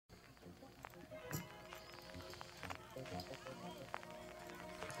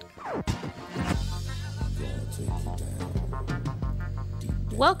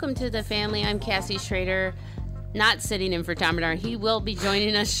Welcome to the family. I'm Cassie Schrader, not sitting in for Tom Bernard. He will be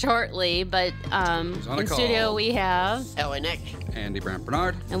joining us shortly, but in studio we have Ellie Nick, Andy Brandt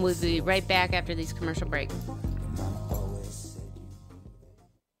Bernard, and we'll be right back after these commercial breaks.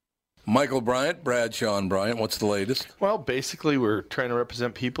 Michael Bryant, Bradshaw and Bryant, what's the latest? Well, basically, we're trying to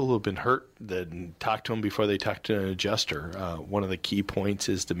represent people who have been hurt, then talk to them before they talk to an adjuster. One of the key points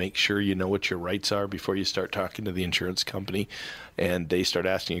is to make sure you know what your rights are before you start talking to the insurance company, and they start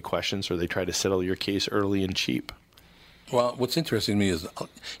asking you questions or they try to settle your case early and cheap. Well, what's interesting to me is,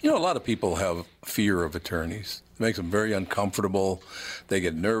 a lot of people have fear of attorneys. It makes them very uncomfortable. They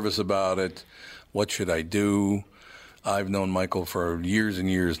get nervous about it. What should I do? I've known Michael for years and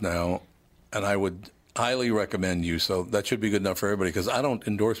years now, and I would highly recommend you. So that should be good enough for everybody, because I don't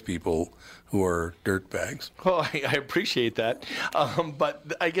endorse people who are dirtbags. Well, I appreciate that.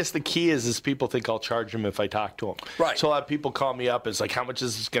 But I guess the key is people think I'll charge them if I talk to them. Right. So a lot of people call me up. It's like, how much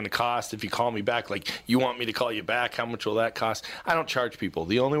is this going to cost if you call me back? Like, you want me to call you back? How much will that cost? I don't charge people.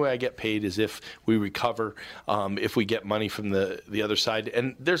 The only way I get paid is if we recover, if we get money from the other side.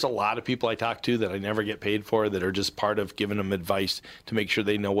 And there's a lot of people I talk to that I never get paid for that are just part of giving them advice to make sure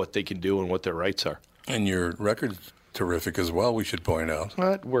they know what they can do and what their rights are. And your record's terrific as well, we should point out.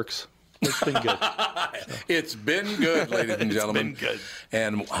 Well, it works. It's been good. It's been good, ladies and gentlemen. It's been good.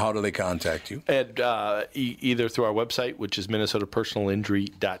 And how do they contact you? And either through our website, which is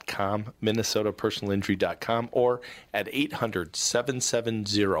minnesotapersonalinjury.com, minnesotapersonalinjury.com, or at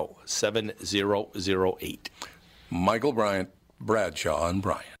 800-770-7008. Michael Bryant, Bradshaw and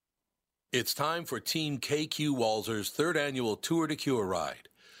Bryant. It's time for Team KQ Walzer's third annual Tour to Cure ride.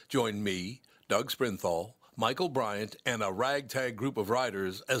 Join me, Doug Sprinthal, Michael Bryant, and a ragtag group of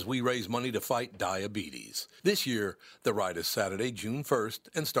riders as we raise money to fight diabetes. This year, the ride is Saturday, June 1st,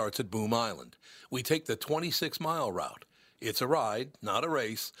 and starts at Boom Island. We take the 26-mile route. It's a ride, not a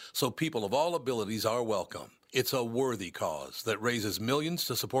race, so people of all abilities are welcome. It's a worthy cause that raises millions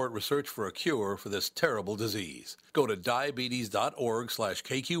to support research for a cure for this terrible disease. Go to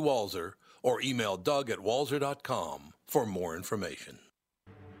diabetes.org/KQWalzer or email doug@walzer.com for more information.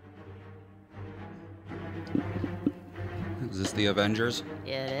 Is this the Avengers?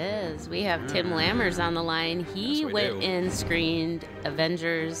 It is. We have Tim Lammers on the line. He went and screened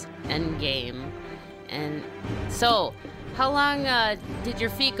Avengers Endgame. And so, how long did your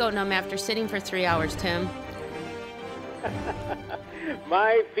feet go numb after sitting for 3 hours, Tim?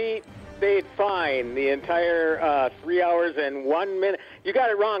 My feet stayed fine the entire 3 hours and 1 minute. You got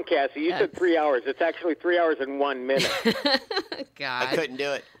it wrong, Cassie. You said 3 hours. It's actually 3 hours and 1 minute. God. I couldn't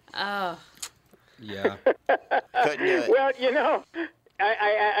do it. Oh. Yeah. Couldn't do it. Well,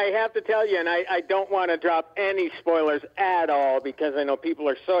 I have to tell you, and I don't want to drop any spoilers at all because I know people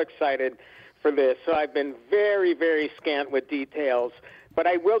are so excited for this. So I've been very, very scant with details. But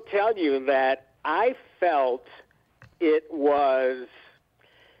I will tell you that I felt it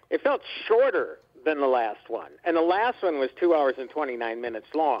felt shorter than the last one. And the last one was 2 hours and 29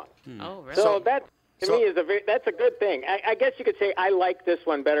 minutes long. Oh, really? So that, to me, that's a good thing. I guess you could say I like this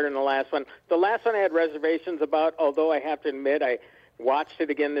one better than the last one. The last one I had reservations about, although I have to admit I watched it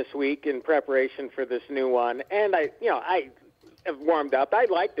again this week in preparation for this new one. And I have warmed up. I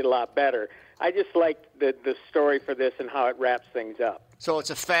liked it a lot better. I just liked the story for this and how it wraps things up. So it's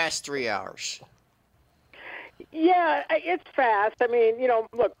a fast 3 hours. Yeah, it's fast. I mean,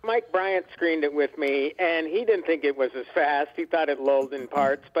 look, Mike Bryant screened it with me, and he didn't think it was as fast. He thought it lulled in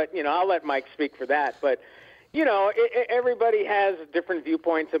parts, but, I'll let Mike speak for that. But, everybody has different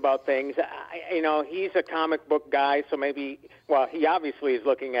viewpoints about things. He's a comic book guy, so maybe, he obviously is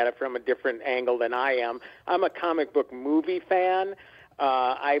looking at it from a different angle than I am. I'm a comic book movie fan.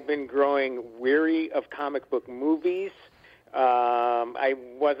 I've been growing weary of comic book movies. I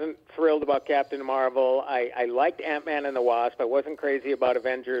wasn't thrilled about Captain Marvel. I liked Ant-Man and the Wasp. I wasn't crazy about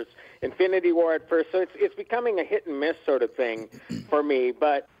Avengers Infinity War at first. So it's becoming a hit and miss sort of thing for me.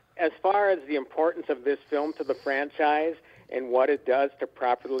 But as far as the importance of this film to the franchise and what it does to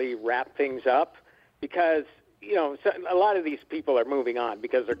properly wrap things up, because, a lot of these people are moving on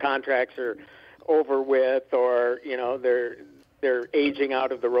because their contracts are over with or, they're aging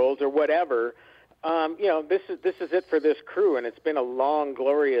out of the roles or whatever. This is it for this crew, and it's been a long,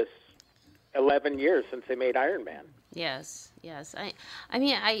 glorious 11 years since they made Iron Man. Yes. I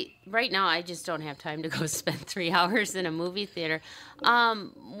mean, right now I just don't have time to go spend 3 hours in a movie theater.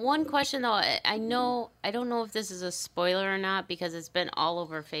 One question though, I don't know if this is a spoiler or not because it's been all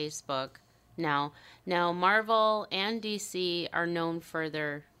over Facebook now. Now Marvel and DC are known for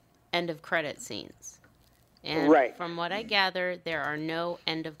their end of credit scenes. And right. From what I gather, there are no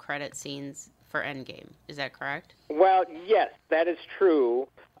end of credit scenes for Endgame. Is that correct? Well, yes, that is true.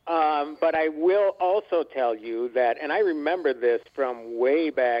 But I will also tell you that, and I remember this from way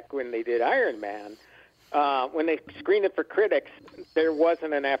back when they did Iron Man, when they screened it for critics, there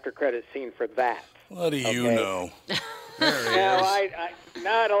wasn't an after-credit scene for that. What do you know? No, I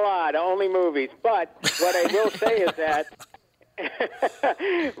not a lot, only movies. But what I will say is that,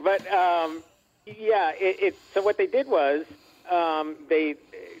 so what they did was they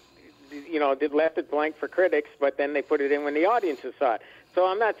left it blank for critics, but then they put it in when the audiences saw it. So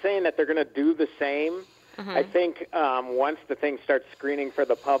I'm not saying that they're going to do the same. I think once the thing starts screening for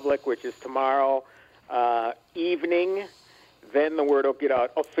the public, which is tomorrow evening, then the word will get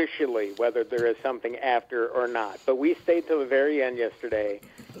out officially whether there is something after or not. But we stayed till the very end yesterday,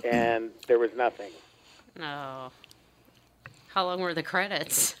 and there was nothing. Oh. How long were the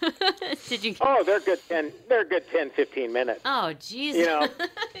credits? Did you? Oh, they're good 10, 15 minutes. Oh, jeez. You know,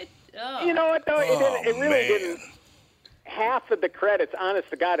 you know what, though? It really didn't. Half of the credits, honest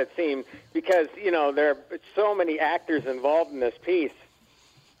to God, it seemed, because, there are so many actors involved in this piece,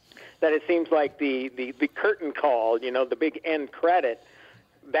 that it seems like the curtain call, the big end credit,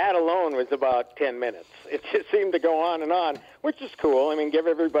 that alone was about 10 minutes. It just seemed to go on and on, which is cool. I mean, give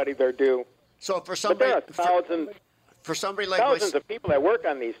everybody their due. So for But somebody, there are thousands of people that work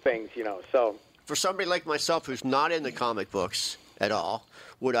on these things, so. for somebody like myself who's not in the comic books at all,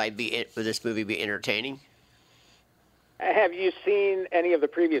 would this movie be entertaining? Have you seen any of the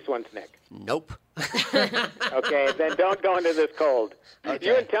previous ones, Nick? Nope. Okay, then don't go into this cold. Okay.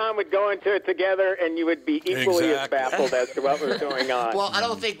 You and Tom would go into it together, and you would be equally as Exactly. baffled as to what was going on. Well, I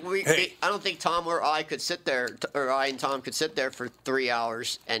don't think Tom or I could sit there, or I and Tom could sit there for 3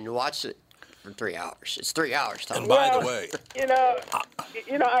 hours and watch it for 3 hours. It's 3 hours, Tom. And by the way,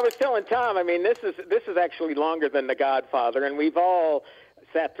 I was telling Tom. I mean, this is actually longer than The Godfather, and we've all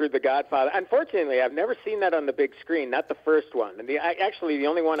sat through The Godfather. Unfortunately, I've never seen that on the big screen. Not the first one, and the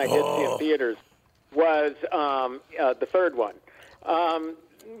only one I did see in theaters was the third one.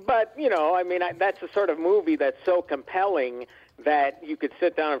 But that's the sort of movie that's so compelling that you could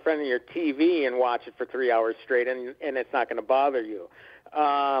sit down in front of your TV and watch it for 3 hours straight, and it's not going to bother you.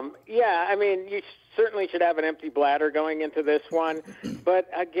 You certainly should have an empty bladder going into this one. But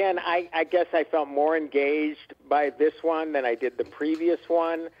again, I guess I felt more engaged by this one than I did the previous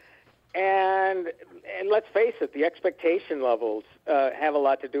one. And let's face it, the expectation levels have a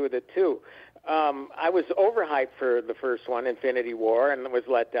lot to do with it, too. I was overhyped for the first one, Infinity War, and was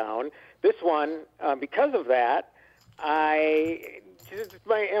let down. This one, because of that, my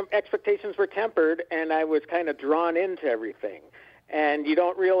expectations were tempered, and I was kind of drawn into everything. And you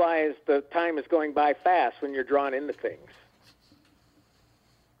don't realize the time is going by fast when you're drawn into things.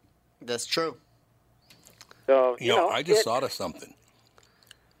 That's true. So I just thought of something.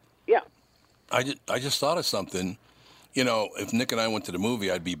 Yeah. I just thought of something. If Nick and I went to the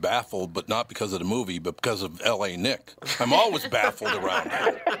movie, I'd be baffled, but not because of the movie, but because of L.A. Nick. I'm always baffled around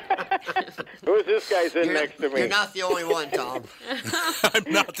him. Who's this guy sitting next to me? You're not the only one, Tom. I'm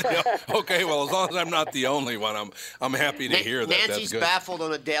not okay, well, as long as I'm not the only one, I'm happy to hear that. Nancy's That's good. baffled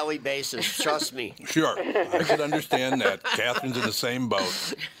on a daily basis. Trust me. Sure, I could understand that. Catherine's in the same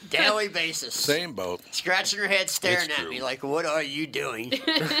boat. Daily basis. Same boat. Scratching her head, staring It's at true. me like, what are you doing?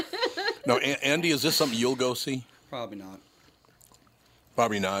 No, Andy, is this something you'll go see? Probably not.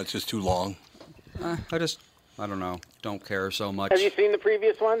 Probably not. It's just too long. I don't know. Don't care so much. Have you seen the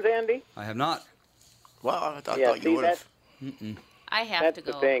previous ones, Andy? I have not. Well, I thought Yeah, you see, would have. I have that's to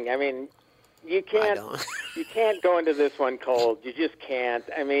go. the thing. I mean, you can't don't. you can't go into this one cold. You just can't.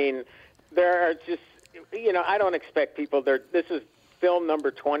 I mean, there are just I don't expect people there. This is film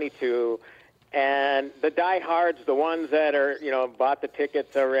number 22, and the diehards, the ones that are bought the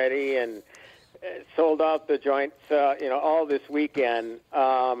tickets already and sold out the joints, all this weekend.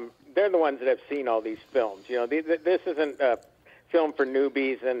 They're the ones that have seen all these films. This isn't a film for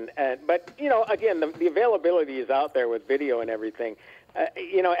newbies, but again, the availability is out there with video and everything. At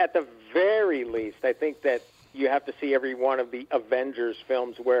the very least, I think that you have to see every one of the Avengers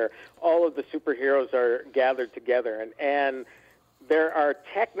films where all of the superheroes are gathered together, and there are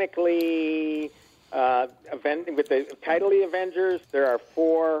technically with the title The Avengers, there are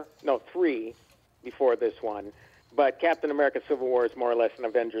 3 before this one. But Captain America Civil War is more or less an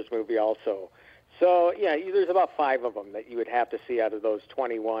Avengers movie also. So, there's about 5 of them that you would have to see out of those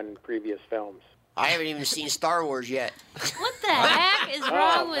 21 previous films. I haven't even seen Star Wars yet. What the heck is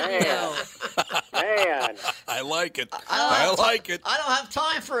wrong with you? Man. I like it. I like it. I don't have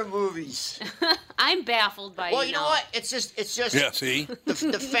time for movies. I'm baffled by Well, you know what? It's just Yeah, see? the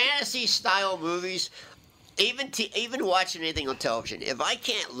fantasy style movies. even watching anything on television, if I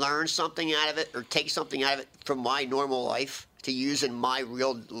can't learn something out of it or take something out of it from my normal life to use in my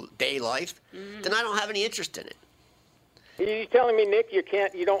real day life, then I don't have any interest in it. Are you telling me, Nick, you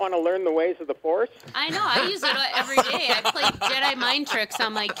don't want to learn the ways of the Force? I know. I use it every day. I play Jedi mind tricks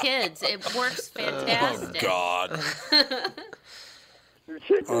on my kids. It works fantastic. Oh, God.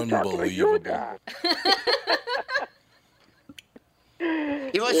 Unbelievable.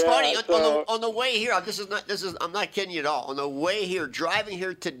 You know what's funny? On the way here, I'm not kidding you at all. On the way here, driving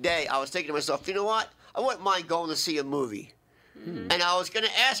here today, I was thinking to myself, you know what? I wouldn't mind going to see a movie. And I was going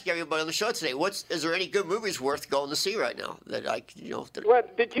to ask everybody on the show today, is there any good movies worth going to see right now that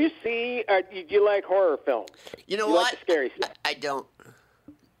What did you see? Did you like horror films? You know you what? Like the scary stuff? I don't.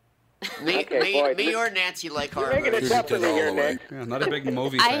 Me or Nancy like horror making movies. it tough for me here, Nick. Yeah, not a big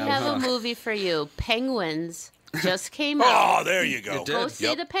movie I fan, have huh? a movie for you. Penguins just came out. Oh, there you go. You did. Go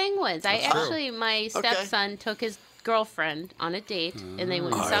see the Penguins. true. My stepson took his girlfriend on a date, and they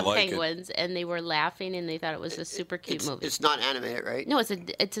went and I saw like it. Penguins, and they were laughing, and they thought it was a super cute movie. It's not animated, right? No, it's like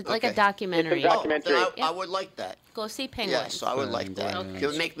a Okay. documentary. It's a documentary. Then I would like that. Go see Penguins. Yes, I would like that. Okay. It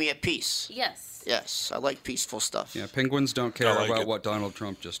would make me at peace. Yes. Yes, I like peaceful stuff. Yeah, penguins don't care I like about it. what Donald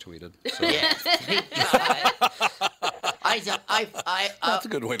Trump just tweeted. So. Yeah. That's a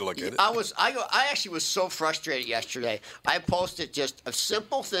good way to look at it. I actually was so frustrated yesterday. I posted just a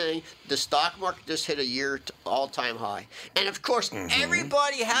simple thing. The stock market just hit a year all-time high. And, of course,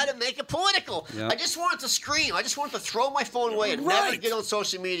 everybody had to make it political. Yep. I just wanted to scream. I just wanted to throw my phone away and never get on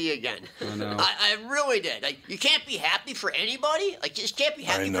social media again. I know. I really did. You can't be happy for anybody. You just can't be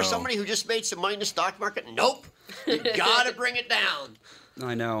happy I for know. somebody who just made some money in the stock market. Nope. You got to bring it down.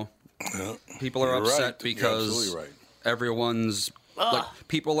 I know. Yeah. People are You're upset right. You're because absolutely right. everyone's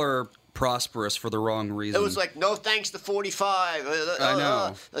people are prosperous for the wrong reason. It was like no thanks to 45. I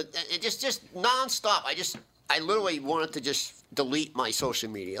know. It just nonstop. I literally wanted to just delete my social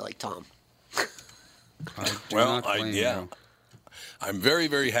media like Tom. I do not blame you. I'm very,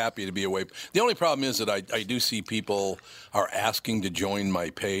 very happy to be away. The only problem is that I do see people are asking to join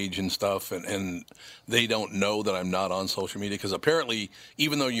my page and stuff, and they don't know that I'm not on social media because apparently,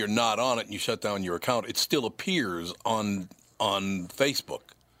 even though you're not on it and you shut down your account, it still appears on Facebook.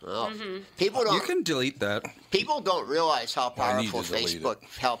 Well, people don't. You can delete that. People don't realize how I need powerful to delete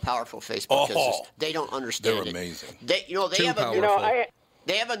Facebook is. They don't understand They're it. amazing. They Too have powerful.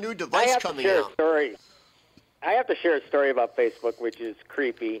 they have a new I device have coming to share out. a story. I have to share a story about Facebook, which is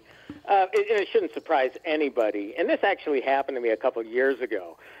creepy. It shouldn't surprise anybody. And this actually happened to me a couple of years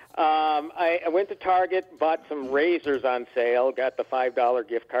ago. I went to Target, bought some razors on sale, got the $5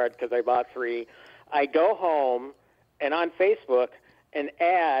 gift card because I bought 3. I go home, and on Facebook, an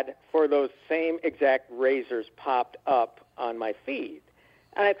ad for those same exact razors popped up on my feed.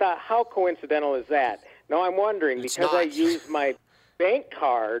 And I thought, how coincidental is that? No, I'm wondering, It's because not. I used my bank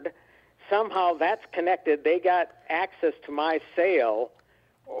card, somehow that's connected. They got access to my sale.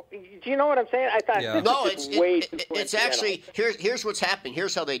 Do you know what I'm saying? I thought Yeah. this No, is just way too it's coincidental. actually here's what's happening.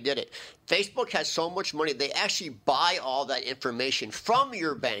 Here's how they did it. Facebook has so much money they actually buy all that information from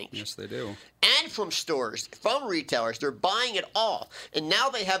your bank. Yes, they do. And from stores, from retailers. They're buying it all. And now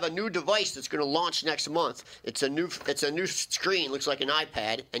they have a new device that's going to launch next month. It's a new screen, looks like an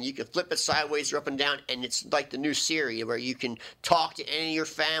iPad, and you can flip it sideways or up and down, and it's like the new Siri where you can talk to any of your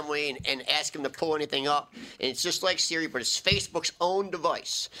family and ask them to pull anything up. And it's just like Siri, but it's Facebook's own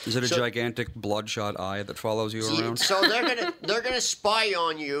device. Is it a So- gigantic bloodshot eye that follows you around? So they're gonna spy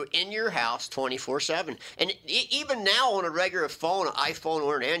on you in your house 24/7. And even now on a regular phone, an iPhone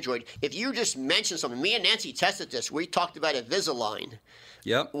or an Android, if you just mention something, me and Nancy tested this. We talked about Invisalign.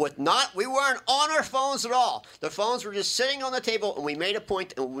 Yep. We weren't on our phones at all. The phones were just sitting on the table, and we made a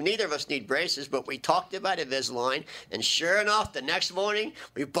point, and neither of us need braces, but we talked about Invisalign, and sure enough, the next morning,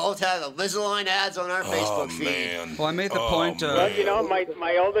 we both had Invisalign ads on our Facebook feed. Man. Well, I made the point. Well, you know,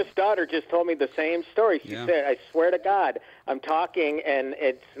 my oldest daughter just told me the same story. She Yeah. said, I swear to God, I'm talking, and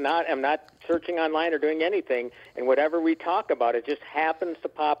I'm not searching online or doing anything, and whatever we talk about, it just happens to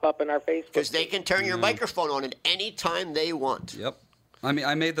pop up in our Facebook. Because they can turn your microphone on at any time they want. Yep. I mean,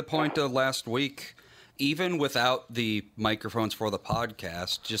 I made the point last week, even without the microphones for the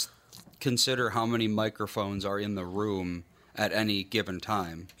podcast, just consider how many microphones are in the room at any given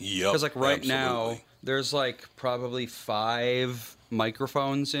time. Yep, Because, like, right now, absolutely. there's, like, probably 5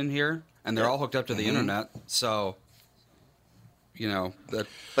 microphones in here, and they're all hooked up to the internet. So, you know, that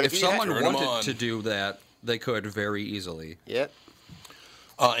But if if you had- someone Turn 'em on. wanted to do that, they could very easily. Yep.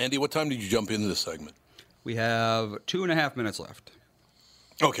 Andy, what time did you jump into this segment? We have 2.5 minutes left.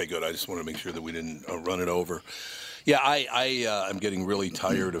 Okay, good. I just wanted to make sure that we didn't run it over. Yeah, I'm getting really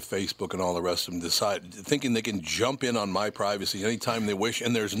tired of Facebook and all the rest of them thinking they can jump in on my privacy anytime they wish,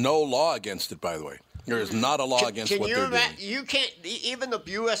 and there's no law against it, by the way. There is not a law against what they're doing. You can't, even the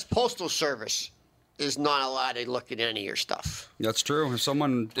U.S. Postal Service is not allowed to look at any of your stuff. That's true. If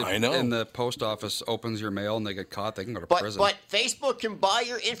someone I know. in the post office opens your mail and they get caught, they can go to prison. But Facebook can buy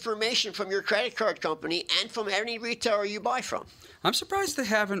your information from your credit card company and from any retailer you buy from. I'm surprised they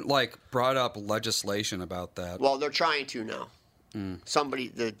haven't brought up legislation about that. Well, they're trying to now. Some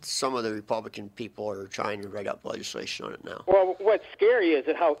of the Republican people are trying to write up legislation on it now. Well, what's scary is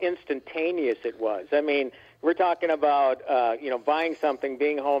how instantaneous it was. I mean, we're talking about buying something,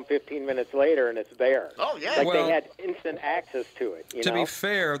 being home 15 minutes later, and it's there. Oh yeah, they had instant access to it. To be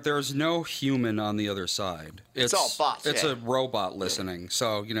fair, there's no human on the other side. It's all bots. It's a robot listening,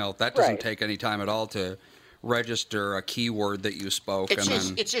 so that doesn't take any time at all to register a keyword that you spoke.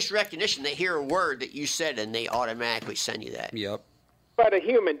 It's just recognition. They hear a word that you said, and they automatically send you that. Yep. But a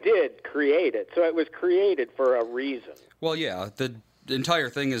human did create it, so it was created for a reason. Well, yeah, the entire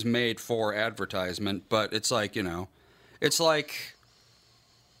thing is made for advertisement, but it's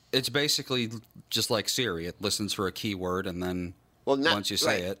it's basically just like Siri. It listens for a keyword, and then once you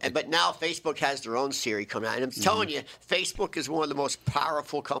say it. But now Facebook has their own Siri coming out. And I'm telling you, Facebook is one of the most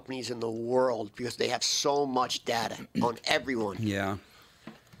powerful companies in the world because they have so much data on everyone. Yeah.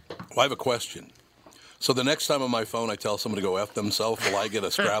 Well, I have a question. So the next time on my phone I tell someone to go F themselves, will I get a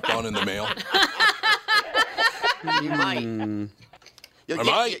strap-on in the mail? You might.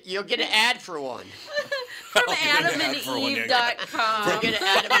 You'll get an ad for one. From AdamandEve.com. You'll get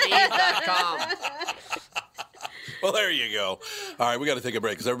an AdamandEve.com. Well, there you go. All right, we got to take a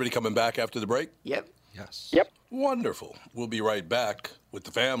break. Is everybody coming back after the break? Yep. Yes. Yep. Wonderful. We'll be right back with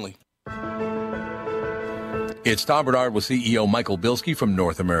the family. It's Tom Bernard with CEO Michael Bilski from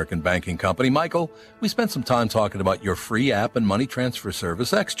North American Banking Company. Michael, we spent some time talking about your free app and money transfer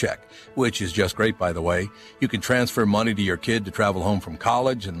service, XCheck, which is just great, by the way. You can transfer money to your kid to travel home from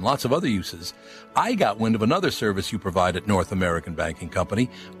college and lots of other uses. I got wind of another service you provide at North American Banking Company.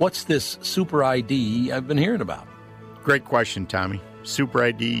 What's this Super ID I've been hearing about? Great question, Tommy. Super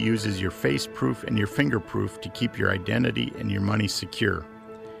ID uses your face proof and your fingerproof to keep your identity and your money secure.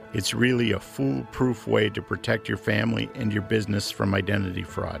 It's really a foolproof way to protect your family and your business from identity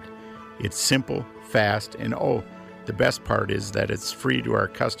fraud. It's simple, fast, and the best part is that it's free to our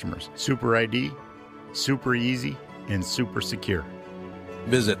customers. Super ID, super easy, and super secure.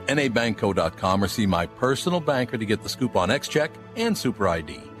 Visit nabanco.com or see my personal banker to get the scoop on XCheck and Super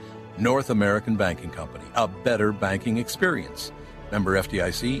ID. North American Banking Company, a better banking experience. Member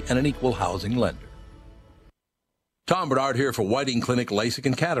FDIC and an equal housing lender. Tom Bernard here for Whiting Clinic LASIK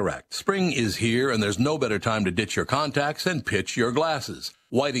and Cataract. Spring is here, and there's no better time to ditch your contacts and pitch your glasses.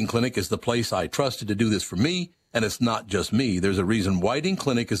 Whiting Clinic is the place I trusted to do this for me, and it's not just me. There's a reason Whiting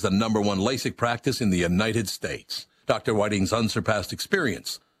Clinic is the #1 LASIK practice in the United States. Dr. Whiting's unsurpassed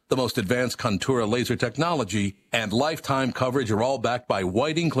experience, the most advanced Contura laser technology, and lifetime coverage are all backed by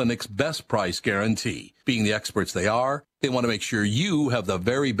Whiting Clinic's best price guarantee. Being the experts they are, they want to make sure you have the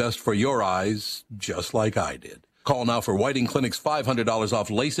very best for your eyes, just like I did. Call now for Whiting Clinic's $500 off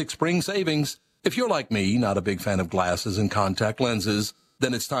LASIK spring savings. If you're like me, not a big fan of glasses and contact lenses,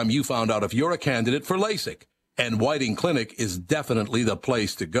 then it's time you found out if you're a candidate for LASIK. And Whiting Clinic is definitely the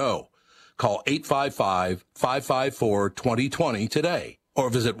place to go. Call 855-554-2020 today.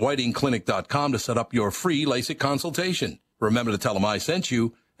 Or visit whitingclinic.com to set up your free LASIK consultation. Remember to tell them I sent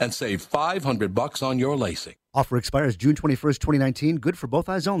you and save $500 on your LASIK. Offer expires June 21st, 2019. Good for both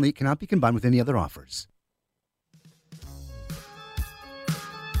eyes only. Cannot be combined with any other offers.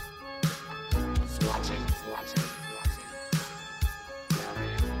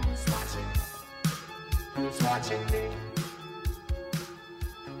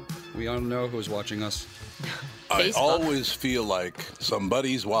 We all know who's watching us. I always feel like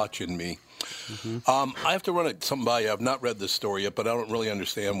somebody's watching me. I have to run something by you. I've not read this story yet, but I don't really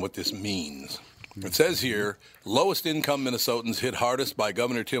understand what this means. It says here, lowest income Minnesotans hit hardest by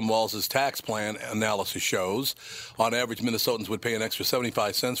Governor Tim Walz's tax plan analysis shows. On average, Minnesotans would pay an extra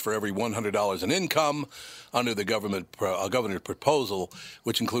 75 cents for every $100 in income under the governor's proposal,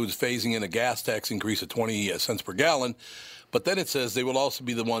 which includes phasing in a gas tax increase of 20 cents per gallon. But then it says they will also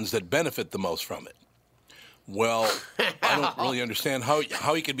be the ones that benefit the most from it. Well, I don't really understand how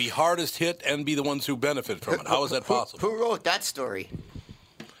he could be hardest hit and be the ones who benefit from it. How is that possible? Who wrote that story?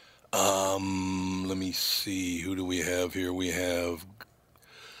 Let me see. Who do we have here? We have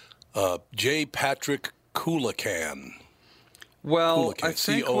J. Patrick Coolacan. Well, I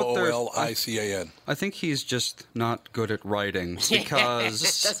think what they're Coolican. I think he's just not good at writing because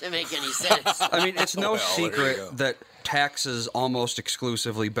it doesn't make any sense. I mean, it's no Well, there you go. secret that taxes almost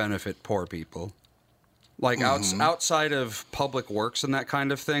exclusively benefit poor people. Like outside of public works and that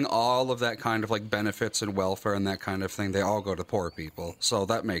kind of thing, all of that kind of like benefits and welfare and that kind of thing, they all go to poor people. So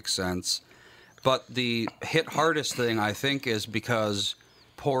that makes sense. But the hit hardest thing, I think, is because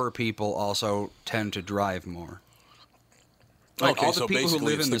poorer people also tend to drive more. Like Okay, all the so people who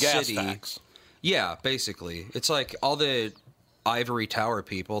basically live it's in the the gas city. tax. Yeah, basically. It's like all the Ivory Tower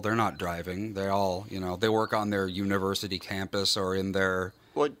people, they're not driving. They all, they work on their university campus or in their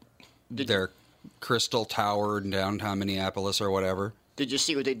What their Crystal Tower in downtown Minneapolis or whatever. did you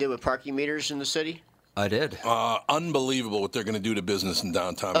see what they did with parking meters in the city? I did. Unbelievable what they're going to do to business in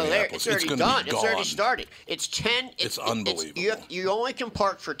downtown Oh, there, Minneapolis. it's already going done. to be It's gone. already started. It's 10. It's unbelievable. You only can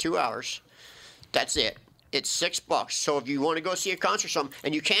park for 2 hours. That's it. It's $6. So if you want to go see a concert or something,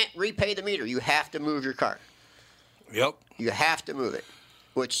 and you can't repay the meter, you have to move your car. Yep. You have to move it.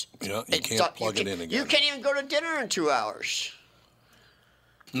 Which Yeah, you can't plug it in again. You can't even go to dinner in 2 hours.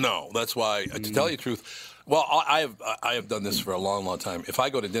 No, that's why. To tell you the truth, well, I have done this for a long, long time. If I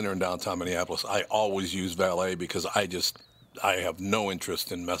go to dinner in downtown Minneapolis, I always use valet because I have no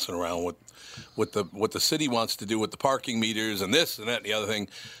interest in messing around with what the city wants to do with the parking meters and this and that and the other thing.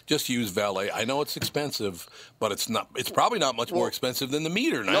 Just use valet. I know it's expensive, but it's not. It's probably not much more expensive than the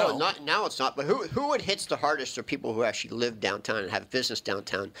meter now. No, now it's not. But who it hits the hardest are people who actually live downtown and have business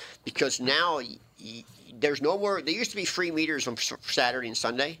downtown, because now there's no more. There used to be free meters on Saturday and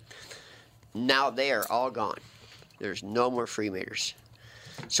Sunday. Now they are all gone. There's no more free meters.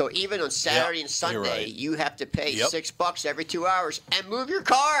 So even on Saturday and you're Sunday, right. you have to pay Yep. $6 every 2 hours and move your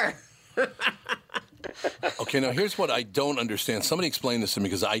car. Okay, now here's what I don't understand. Somebody explain this to me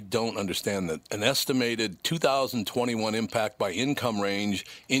because I don't understand that. An estimated 2021 impact by income range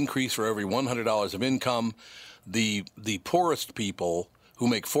increase for every $100 of income. The poorest people who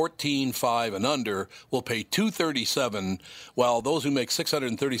make $14,500 and under will pay $237, while those who make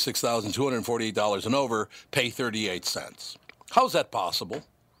 $636,248 and over pay 38 cents. How's that possible?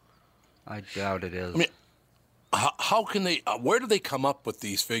 I doubt it is. I mean, how can they? Where do they come up with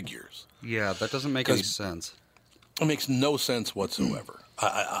these figures? Yeah, that doesn't make any sense. It makes no sense whatsoever.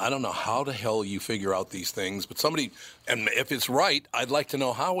 I don't know how the hell you figure out these things, but somebody, and if it's right, I'd like to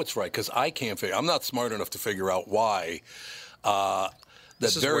know how it's right, because I can't figure. I'm not smart enough to figure out why that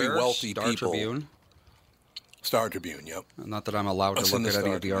This is very where? wealthy Star people. Tribune? Star Tribune, yep. Not that I'm allowed What's to in look the at any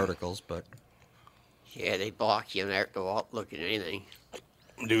Star of the Tribune? articles, but Yeah, they block you and they don't look at anything.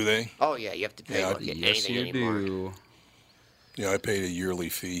 Do they? Oh yeah, you have to pay Yeah, to look at yes, anything you anymore. do. Yeah, I paid a yearly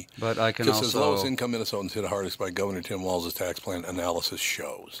fee. But I can Just as also lowest income Minnesotans hit hardest by Governor Tim Walz's tax plan analysis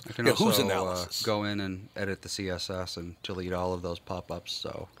shows. I can Yeah, also whose analysis? go in and edit the CSS and delete all of those pop-ups.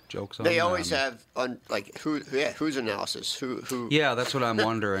 So jokes on They them. always have whose analysis? Who? Yeah, that's what I'm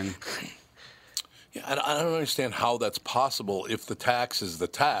wondering. Yeah, I don't understand how that's possible. If the tax is the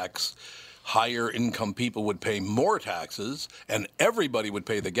tax, higher income people would pay more taxes, and everybody would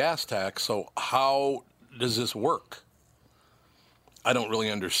pay the gas tax. So how does this work? I don't really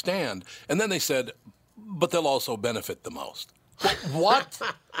understand. And then they said, but they'll also benefit the most. What?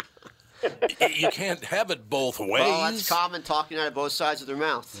 You can't have it both ways. Well, that's common talking out of both sides of their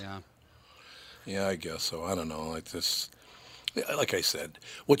mouth. Yeah. Yeah, I guess so. I don't know. Like I said,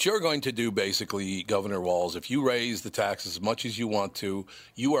 what you're going to do basically, Governor Walz, if you raise the taxes as much as you want to,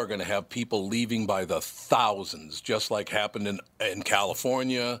 you are going to have people leaving by the thousands, just like happened in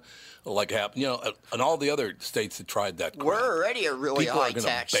California, like happened, and all the other states that tried that crap. We're already a really People are high gonna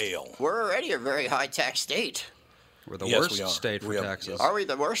tax. bail. We're already a very high tax state. We're the Yes, worst we are. state for We are, taxes. Are we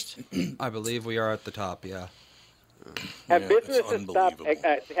the worst? I believe we are at the top, yeah. Have Yeah, it's businesses stopped?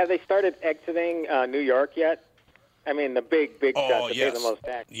 unbelievable. Have they started exiting New York yet? I mean, the big shots that pay the most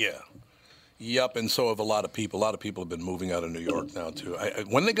tax. Yeah. Yep, and so have a lot of people. A lot of people have been moving out of New York now, too.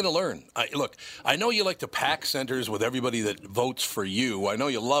 When are they going to learn? Look, I know you like to pack centers with everybody that votes for you. I know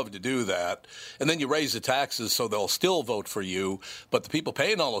you love to do that. And then you raise the taxes so they'll still vote for you. But the people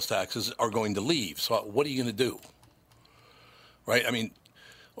paying all those taxes are going to leave. So what are you going to do? Right? I mean,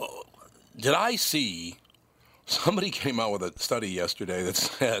 did I see somebody came out with a study yesterday that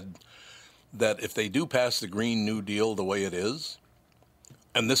said that if they do pass the Green New Deal the way it is,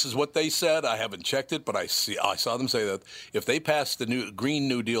 and this is what they said, I haven't checked it, but I saw them say that if they pass the Green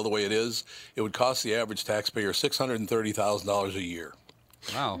New Deal the way it is, it would cost the average taxpayer $630,000 a year.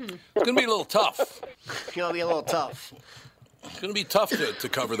 Wow. It's going to be a little tough. It's going to be a little tough. It's going to be tough to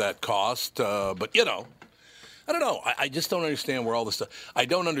cover that cost, but I don't know. I just don't understand where all this stuff. I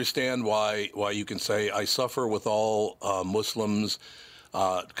don't understand why you can say I suffer with all Muslims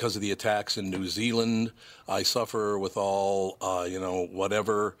because of the attacks in New Zealand. I suffer with all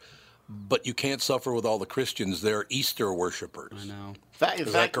whatever, but you can't suffer with all the Christians. They're Easter worshipers. I know. In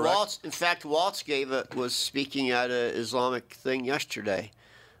fact, Waltz was speaking at an Islamic thing yesterday,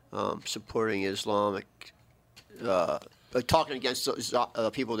 supporting Islamic. Talking against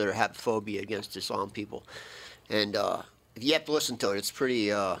people that have phobia against Islam people, and if you have to listen to it, it's pretty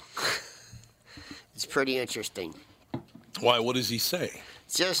interesting. Why? What does he say?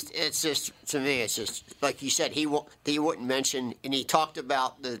 It's just to me, it's just like you said. He wouldn't mention, and he talked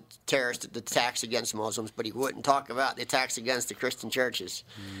about the attacks against Muslims, but he wouldn't talk about the attacks against the Christian churches.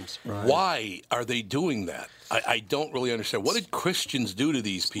 Why are they doing that? I don't really understand. What did Christians do to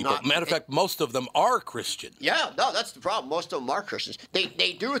these people? Matter of fact, most of them are Christian. Yeah, no, that's the problem. Most of them are Christians. They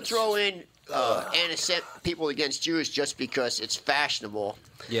do throw in people against Jews just because it's fashionable.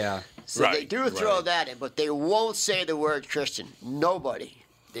 Yeah. So they do throw that in, but they won't say the word Christian. Nobody.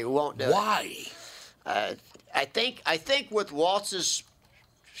 They won't do it. Why? I think with Waltz's,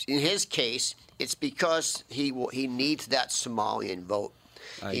 in his case, it's because he needs that Somalian vote.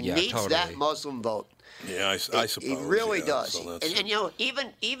 He needs that Muslim vote. Yeah, I suppose. He really does. So and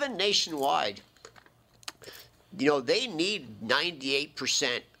even nationwide, they need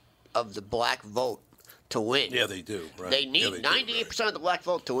 98% of the black vote to win. Yeah, they do. Right. They need 98% of the black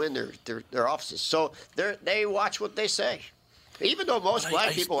vote to win their offices. So they watch what they say, even though most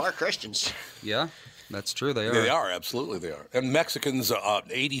black people are Christians. Yeah, that's true. They are. They are. Absolutely, they are. And Mexicans,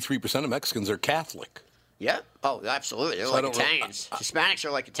 83% of Mexicans are Catholic. Yeah. Oh, absolutely. They're like Italians. Hispanics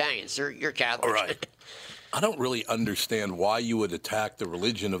are like Italians. You're Catholic. Right. I don't really understand why you would attack the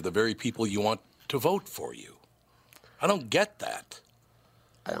religion of the very people you want to vote for you. I don't get that.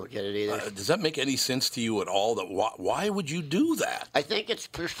 I don't get it either. Does that make any sense to you at all? That why would you do that? I think it's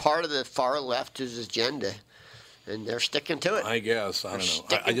part of the far left's agenda, and they're sticking to it. I guess. I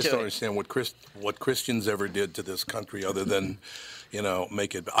don't know. I just don't understand what Christians ever did to this country other than,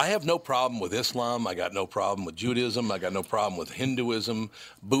 make it. I have no problem with Islam. I got no problem with Judaism. I got no problem with Hinduism,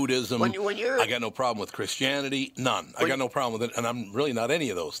 Buddhism. I got no problem with Christianity. None. I got no problem with it, and I'm really not any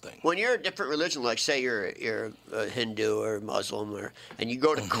of those things. When you're a different religion, like say you're a Hindu or Muslim, and you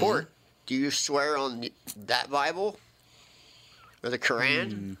go to court, do you swear on that Bible or the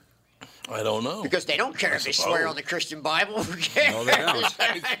Quran? I don't know. Because they don't care if they swear on the Christian Bible. Who cares? No, they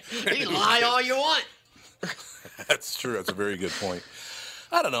don't. You lie all you want. That's true. That's a very good point.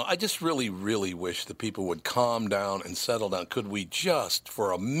 I don't know. I just really, really wish the people would calm down and settle down. Could we just,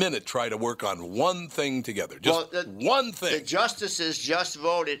 for a minute, try to work on one thing together? Just one thing. The justices just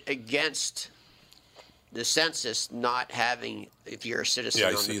voted against the census not having, if you're a citizen,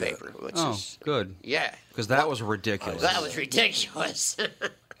 on the paper. Good. Yeah. Because that was ridiculous. That was ridiculous.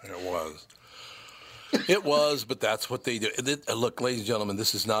 It was. It was, but that's what they do. Look, ladies and gentlemen,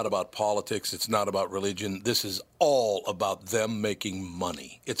 this is not about politics. It's not about religion. This is all about them making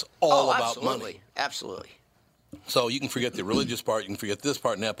money. It's all about money. Absolutely. So you can forget the religious part. You can forget this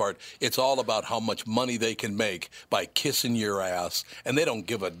part and that part. It's all about how much money they can make by kissing your ass, and they don't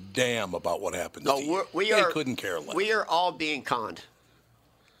give a damn about what happens to you. They couldn't care less. We are all being conned.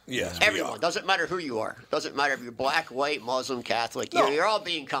 Yes, everyone. Doesn't matter who you are. Doesn't matter if you're black, white, Muslim, Catholic. No. You're all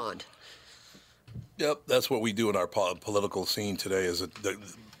being conned. Yep, that's what we do in our political scene today. Is that the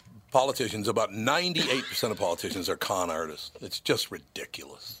politicians? About 98% of politicians are con artists. It's just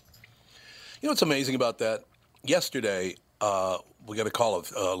ridiculous. You know what's amazing about that? Yesterday, we got a call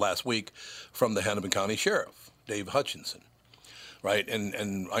last week from the Hennepin County Sheriff, Dave Hutchinson. Right,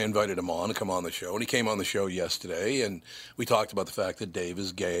 and I invited him on to come on the show, and he came on the show yesterday, and we talked about the fact that Dave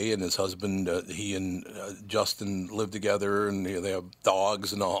is gay, and his husband, he and Justin live together, and they have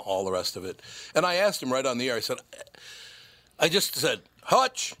dogs and all the rest of it. And I asked him right on the air, I just said,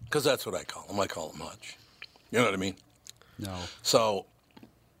 Hutch, because that's what I call him. I call him Hutch. You know what I mean? No. So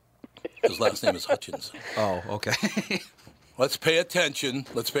his last name is Hutchinson. Oh, okay. Let's pay attention.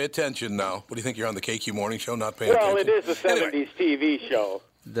 Let's pay attention now. What do you think? You're on the KQ Morning Show, not paying attention? Well, it is a 70s TV show.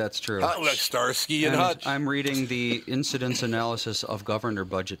 That's true. Like Starsky and Hutch. I'm reading the incidence analysis of Governor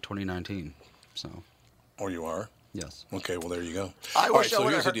Budget 2019. So. Oh, you are? Yes. Okay, well, there you go. I wish I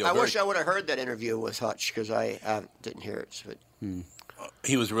would have heard that interview with Hutch, because I didn't hear it. But.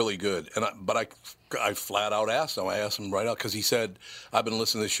 He was really good, but I flat out asked him. I asked him right out because he said, "I've been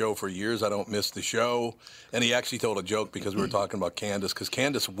listening to this show for years. I don't miss the show." And he actually told a joke because we were talking about Candace, because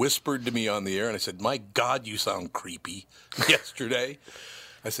Candace whispered to me on the air, and I said, "My God, you sound creepy." Yesterday,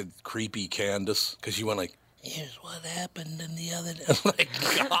 I said, "Creepy Candace," because she went like, here's what happened in the other day. I'm like,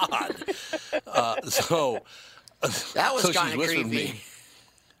 God. That was so she's kind of whispering creepy. me.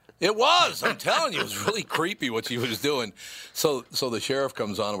 It was. I'm telling you, it was really creepy what she was doing. So the sheriff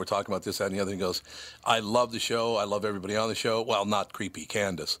comes on, and we're talking about this, that, and the other. And he goes, I love the show. I love everybody on the show. Well, not creepy,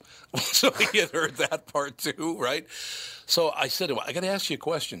 Candace. So he had heard that part too, right? So I said, I got to ask you a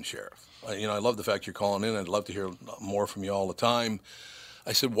question, Sheriff. I love the fact you're calling in. I'd love to hear more from you all the time.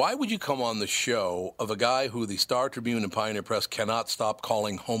 I said, why would you come on the show of a guy who the Star Tribune and Pioneer Press cannot stop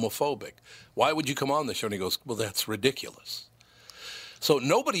calling homophobic? Why would you come on the show? And he goes, well, that's ridiculous. So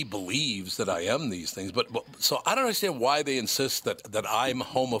nobody believes that I am these things, but so I don't understand why they insist that I'm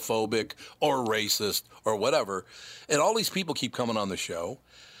homophobic or racist or whatever. And all these people keep coming on the show.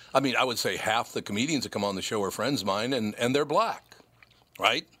 I mean, I would say half the comedians that come on the show are friends of mine, and they're black,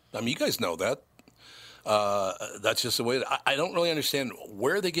 right? I mean, you guys know that. That's just the way I don't really understand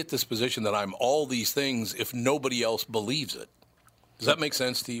where they get this position that I'm all these things if nobody else believes it. Does that make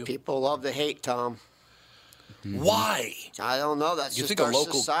sense to you? People love to hate, Tom. Why? I don't know. That's You just think a our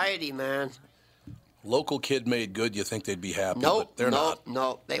local- society, man. Local kid made good, you think they'd be happy, Nope, but they're not.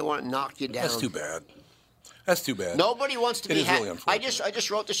 No, they want to knock you down. That's too bad. That's too bad. Nobody wants to It be is happy. really I unfortunate. just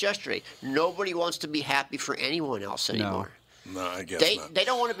wrote this yesterday. Nobody wants to be happy for anyone else anymore. No, I guess They not. they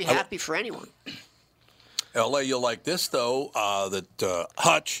don't want to be happy for anyone. LA, you'll like this, though, that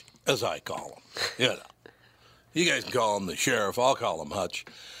Hutch, as I call him. You guys can call him the sheriff. I'll call him Hutch.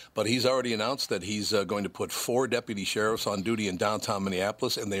 But he's already announced that he's going to put 4 deputy sheriffs on duty in downtown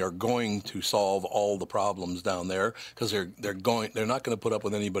Minneapolis, and they are going to solve all the problems down there because they're not going to put up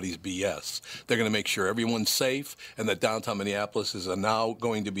with anybody's BS. They're going to make sure everyone's safe and that downtown Minneapolis is now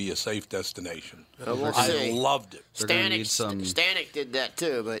going to be a safe destination. We'll I see. loved it. They're gonna need Stanek did that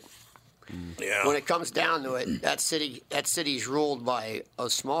too, but Yeah. when it comes down to it, that city's ruled by a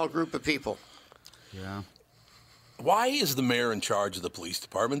small group of people. Yeah. Why is the mayor in charge of the police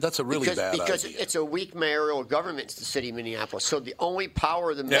department? That's a really bad because idea. it's a weak mayoral government in the city of Minneapolis. So the only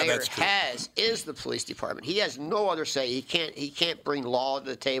power the Yeah, mayor that's true. has is the police department. He has no other say. He can't bring law to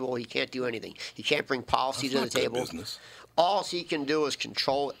the table. He can't do anything. He can't bring policy That's to the not good table. business. All he can do is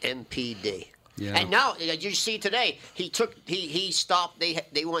control MPD. Yeah. And now, as you see today, he stopped.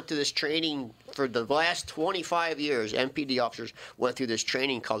 They went through this training for the last 25 years. MPD officers went through this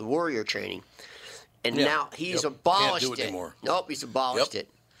training called Warrior Training, and Yeah. now he's Yep. abolished Can't do it anymore. Nope, he's abolished Yep. it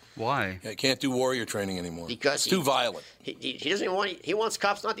Why? Yeah, can't do warrior training anymore. because it's too violent. He doesn't even want. He wants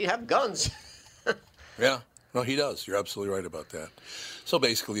cops not to have guns. Yeah. No, he does. You're absolutely right about that. So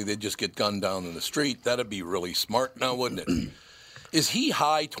basically, they'd just get gunned down in the street. That'd be really smart now, wouldn't it? Is he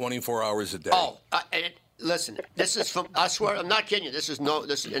high 24 hours a day? Oh, listen, this is from. I swear, I'm not kidding you. This is no.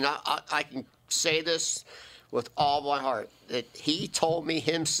 This and I can say this with all my heart that he told me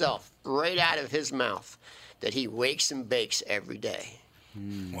himself, right out of his mouth, that he wakes and bakes every day.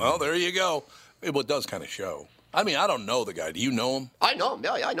 Well, there you go. It does kind of show. I mean, I don't know the guy. Do you know him? I know him.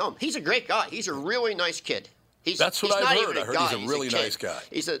 Yeah, I know him. He's a great guy. He's a really nice kid. That's what he's I've not heard. even I heard guy. he's a really kid. nice guy.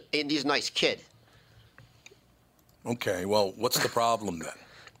 He's a nice kid. Okay. Well, what's the problem then?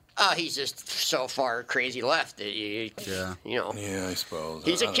 He's just so far crazy left that you know. Yeah, I suppose.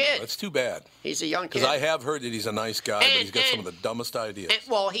 He's I a don't kid. know. That's too bad. He's a young kid. Because I have heard that he's a nice guy, but he's got some of the dumbest ideas.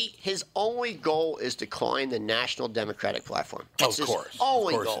 Well, his only goal is to climb the National Democratic platform. That's Of course. his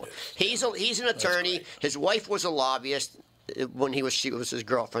only Of course goal. it He's an attorney. His wife was a lobbyist when she was his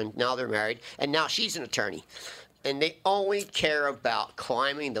girlfriend. Now they're married, and now she's an attorney. And they only care about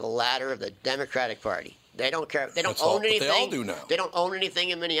climbing the ladder of the Democratic Party. They don't care. They don't That's all- own but anything. they all do now. They don't own anything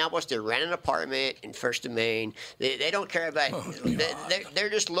in Minneapolis. They rent an apartment in First and Main. They don't care about. They're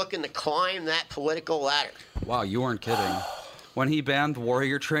just looking to climb that political ladder. Wow, you weren't kidding. When he banned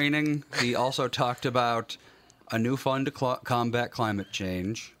warrior training, he also talked about a new fund to combat climate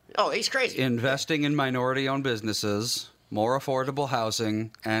change, Oh, he's crazy. investing in minority-owned businesses, more affordable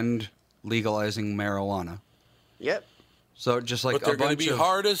housing, and legalizing marijuana. Yep. So just like But they're a going to bunch be of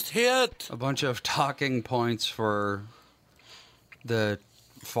hardest hit. a bunch of talking points for the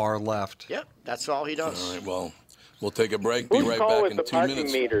far left. Yep. That's all he does. All right, well, we'll take a break. Be Whose right call back was in the 2 parking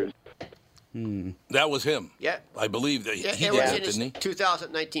minutes. meters? That was him. Yeah. I believe that he Yeah, did it was that, in his didn't he?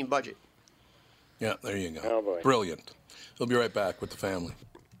 2019 budget. Yeah, there you go. Oh, boy. Brilliant. We'll be right back with the family.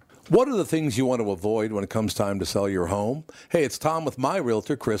 What are the things you want to avoid when it comes time to sell your home? Hey, it's Tom with my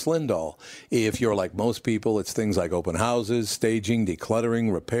realtor, Chris Lindahl. If you're like most people, it's things like open houses, staging,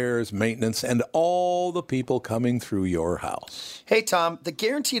 decluttering, repairs, maintenance, and all the people coming through your house. Hey, Tom, the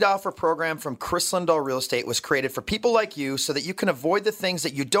Guaranteed Offer program from Chris Lindahl Real Estate was created for people like you so that you can avoid the things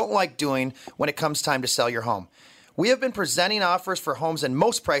that you don't like doing when it comes time to sell your home. We have been presenting offers for homes in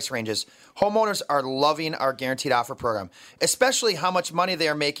most price ranges. Homeowners are loving our guaranteed offer program, especially how much money they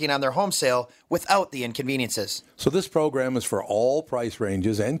are making on their home sale without the inconveniences. So this program is for all price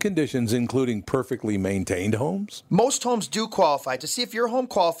ranges and conditions, including perfectly maintained homes? Most homes do qualify. To see if your home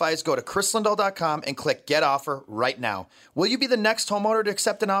qualifies, go to chrislindahl.com and click Get Offer right now. Will you be the next homeowner to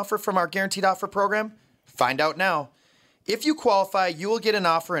accept an offer from our guaranteed offer program? Find out now. If you qualify, you will get an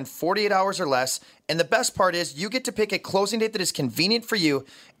offer in 48 hours or less, and the best part is you get to pick a closing date that is convenient for you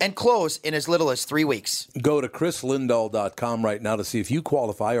and close in as little as 3 weeks. Go to chrislindahl.com right now to see if you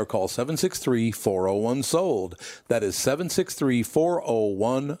qualify or call 763-401-SOLD. That is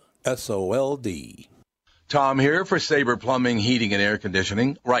 763-401-SOLD. Tom here for Sabre Plumbing, Heating, and Air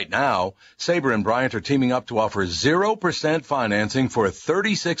Conditioning. Right now, Sabre and Bryant are teaming up to offer 0% financing for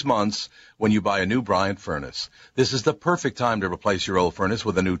 36 months when you buy a new Bryant furnace. This is the perfect time to replace your old furnace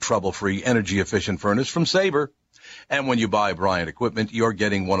with a new trouble-free, energy-efficient furnace from Sabre. And when you buy Bryant equipment, you're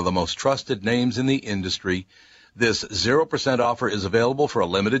getting one of the most trusted names in the industry. This 0% offer is available for a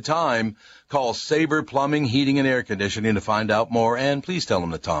limited time. Call Sabre Plumbing, Heating, and Air Conditioning to find out more, and please tell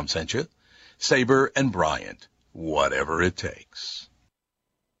them that Tom sent you. Sabre and Bryant, whatever it takes.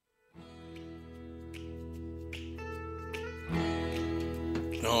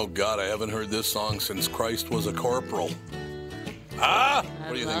 Oh, God, I haven't heard this song since Christ was a corporal. What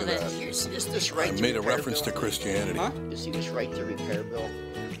do you think of that? Is this right? I made a reference to Christianity. You see this right to repair bill?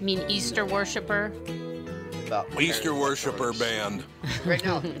 You mean Easter worshiper? About Easter worshiper band. Right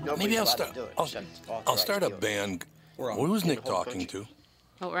now, Maybe I'll start. I'll start a band. Who was Nick talking to?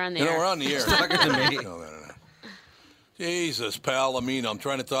 Oh, we're on the You air. know, we're on the air. Talking to me. No. Jesus, pal, I mean, I'm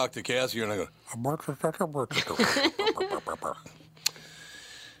trying to talk to Cassie, and I go...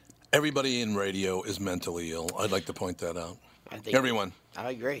 Everybody in radio is mentally ill. I'd like to point that out. Everyone. I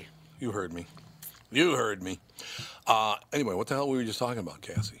agree. You heard me. Anyway, what the hell were we just talking about,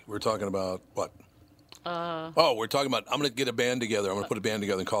 Cassie? We were talking about what? We're talking about, I'm going to get a band together. I'm going to put a band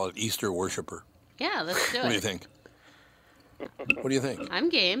together and call it Easter Worshiper. Yeah, let's do it. What do you think? What do you think? I'm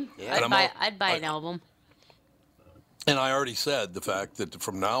game. Yeah. I'd buy an album. And I already said the fact that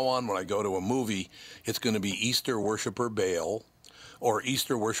from now on, when I go to a movie, it's going to be Easter Worshiper Bale or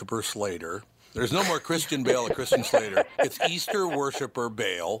Easter Worshiper Slater. There's no more Christian Bale or Christian Slater. It's Easter Worshiper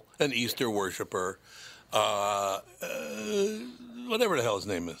Bale and Easter Worshiper, whatever the hell his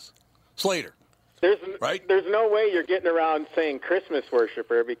name is, Slater. There's Right? There's no way you're getting around saying Christmas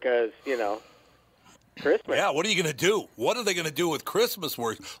worshiper because, Christmas. Yeah, what are you going to do? What are they going to do with Christmas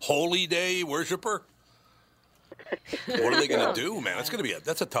worship? Holy Day Worshiper? What are they going to do, man? It's going to be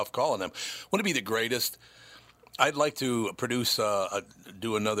that's a tough call on them. Wouldn't it be the greatest? I'd like to produce,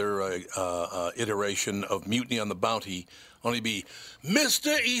 do another iteration of Mutiny on the Bounty. Only be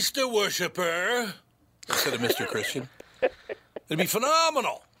Mr. Easter Worshiper instead of Mr. Christian. It'd be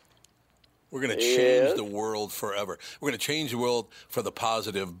phenomenal. We're going to change the world forever. We're going to change the world for the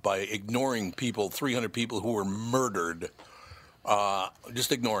positive by ignoring 300 people who were murdered.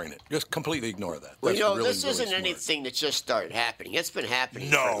 Just ignoring it. Just completely ignore that. Well, That's really, this really isn't smart. anything that just started happening. It's been happening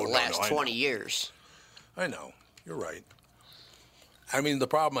for the last 20 years. I know. You're right. I mean, the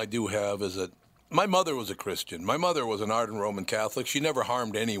problem I do have is that my mother was a Christian. My mother was an ardent Roman Catholic. She never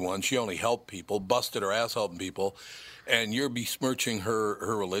harmed anyone. She only helped people, busted her ass helping people. And you're besmirching her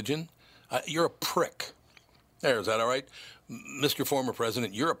religion? You're a prick. There, is that all right? Mr. Former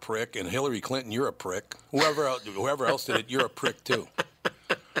President, you're a prick. And Hillary Clinton, you're a prick. Whoever else did it, you're a prick, too.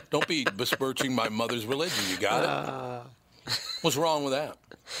 Don't be besmirching my mother's religion. You got it? What's wrong with that?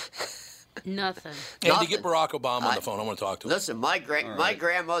 Nothing. Andy, get Barack Obama on the phone. I want to talk to him. Listen, my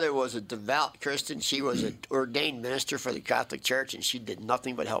grandmother was a devout Christian. She was an ordained minister for the Catholic Church, and she did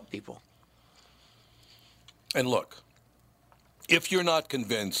nothing but help people. And look, if you're not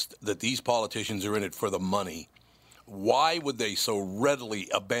convinced that these politicians are in it for the money, why would they so readily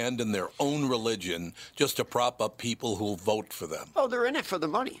abandon their own religion just to prop up people who'll vote for them? Oh, they're in it for the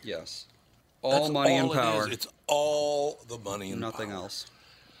money. Yes. All money and power. It's all the money and Nothing power. else.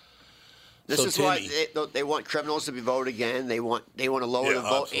 This So, is why Timmy- they want criminals to be voted again. They want to lower the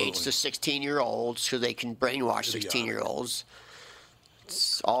vote absolutely. age to 16-year-olds so they can brainwash 16-year-olds.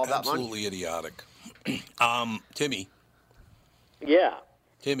 It's all about money. Absolutely idiotic. Timmy. Yeah.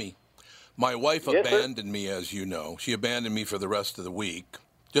 Timmy, my wife Yes, sir? abandoned me, as you know. She abandoned me for the rest of the week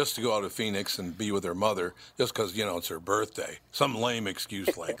just to go out to Phoenix and be with her mother just because, it's her birthday. Some lame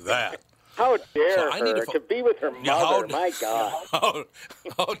excuse like that. How dare So I need her to to be with her mother? Yeah, how- My God.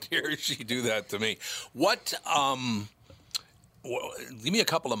 How dare she do that to me? What, give me a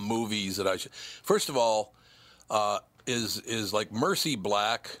couple of movies that I should. First of all, is like Mercy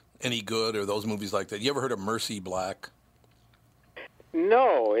Black any good, or those movies like that? You ever heard of Mercy Black?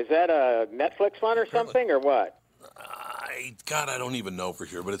 No, is that a Netflix one or something, or what? I don't even know for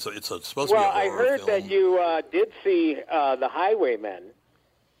sure, but it's supposed to be a Well, I horror heard film. that you did see The Highwaymen.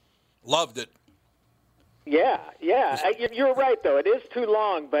 Loved it. Yeah. You're right, though. It is too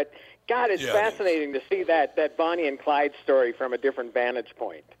long, but, God, it's Yeah, fascinating to see that Bonnie and Clyde story from a different vantage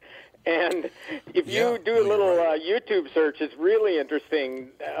point. And if you do a little YouTube search, it's really interesting,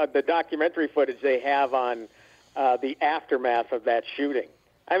 the documentary footage they have on the aftermath of that shooting.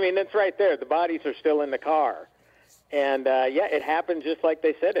 I mean, that's right there. The bodies are still in the car. And, it happened just like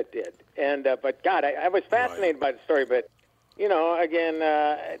they said it did. And but, God, I was fascinated by the story. But, again,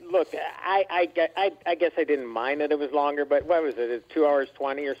 look, I guess I didn't mind that it was longer. But what was it, 2 hours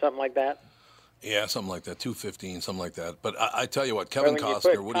 20 or something like that? Yeah, something like that, 2:15, something like that. But I tell you what, Kevin Well,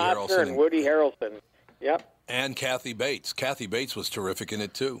 Costner, Woody Woody Harrelson, and Woody Harrelson. Yep. and Kathy Bates. Kathy Bates was terrific in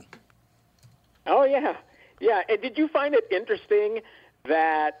it, too. Oh, yeah. Yeah, and did you find it interesting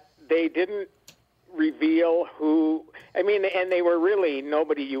that they didn't reveal who, and they were really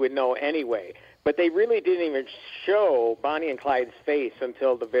nobody you would know anyway, but they really didn't even show Bonnie and Clyde's face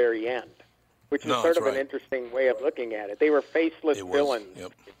until the very end, which was sort of an interesting way of looking at it. They were faceless villains.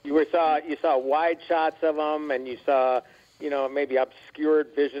 Yep. You saw wide shots of them, and you saw, maybe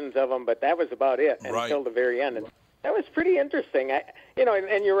obscured visions of them, but that was about it until the very end. And that was pretty interesting. And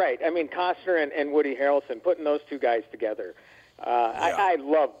you're right. I mean, Costner and Woody Harrelson, putting those two guys together, I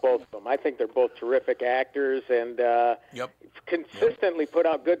love both of them. I think they're both terrific actors and consistently put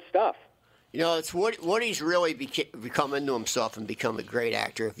out good stuff. It's Woody's really become into himself and become a great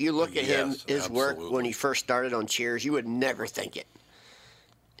actor. If you look at his work when he first started on Cheers, you would never think it.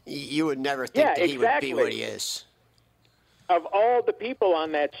 You would never think that he would be what he is. Of all the people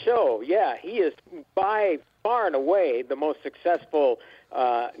on that show, he is by far and away the most successful,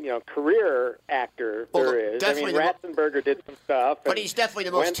 career actor there is. I mean, Ratzenberger did some stuff, but he's definitely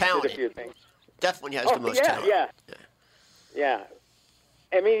the most talented. Did a few things. Definitely has the most talent. Yeah.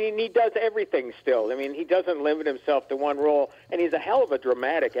 I mean, he does everything still. I mean, he doesn't limit himself to one role, and he's a hell of a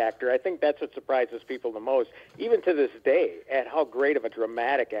dramatic actor. I think that's what surprises people the most, even to this day, at how great of a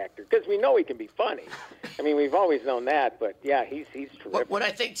dramatic actor. Because we know he can be funny. I mean, we've always known that, but he's terrific. What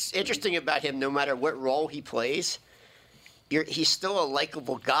I think's interesting about him, no matter what role he plays, he's still a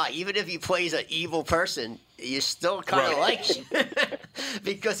likable guy. Even if he plays an evil person, you still kind of like him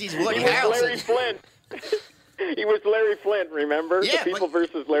because he's Woody Harrelson. Larry Flint. He was Larry Flint, remember? Yeah, The People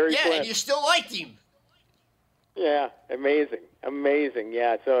versus Larry Flint. Yeah, and you still liked him. Yeah, amazing.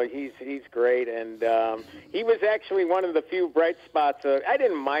 Yeah, so he's great, and he was actually one of the few bright spots. I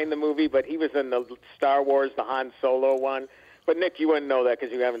didn't mind the movie, but he was in the Star Wars, the Han Solo one. But Nick, you wouldn't know that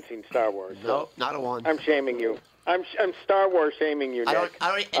because you haven't seen Star Wars. No, not a one. I'm shaming you. I'm Star Wars shaming you, Nick.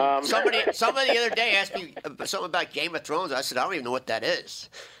 Somebody the other day asked me something about Game of Thrones. I said, I don't even know what that is.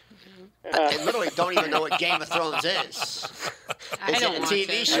 I literally don't even know what Game of Thrones is. Is it a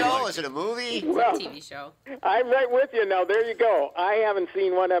TV show? Is it a movie? Well, it's a TV show. I'm right with you. Now, there you go. I haven't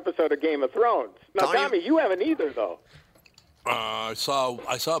seen one episode of Game of Thrones. Now, Tommy, you haven't either, though. I saw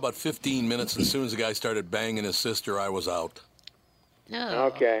about 15 minutes. As soon as the guy started banging his sister, I was out. No.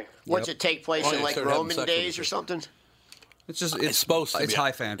 Okay. What's it take place in, like, Roman days or something? It's supposed to be. It's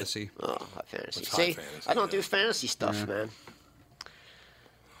high fantasy. Oh, high fantasy. It's See, high fantasy, I don't do fantasy stuff, man.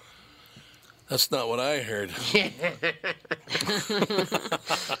 That's not what I heard.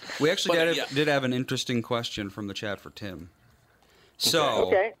 We actually did have an interesting question from the chat for Tim.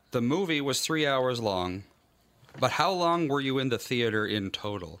 So, the movie was 3 hours long, but how long were you in the theater in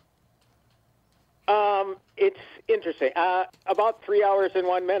total? It's interesting. About 3 hours and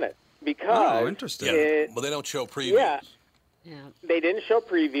 1 minute. Because interesting. Well, they don't show previews. Yeah. They didn't show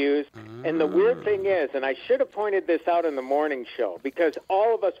previews. And the weird thing is, and I should have pointed this out in the morning show, because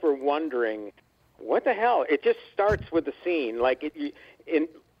all of us were wondering, what the hell? It just starts with a scene. Like,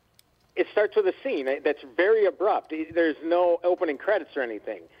 it starts with a scene that's very abrupt. There's no opening credits or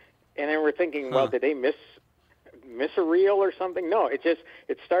anything. And then we're thinking, well, did they miss a reel or something? No,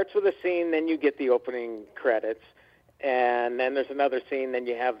 it starts with a scene, then you get the opening credits, and then there's another scene, then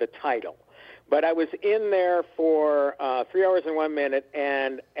you have the title. But I was in there for 3 hours and 1 minute,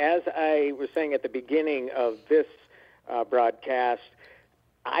 and as I was saying at the beginning of this broadcast,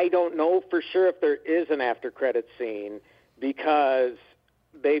 I don't know for sure if there is an after-credit scene because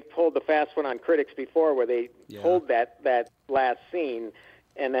they've pulled the fast one on Critics before where they pulled that last scene,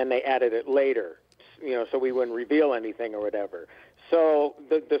 and then they added it later, so we wouldn't reveal anything or whatever. So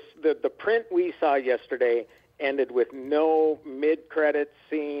the print we saw yesterday ended with no mid-credit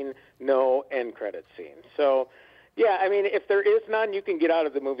scene, no end-credit scene. So, Yeah, I mean, if there is none, you can get out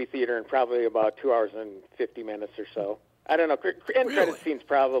of the movie theater in probably about 2 hours and 50 minutes or so. I don't know. End credit scene's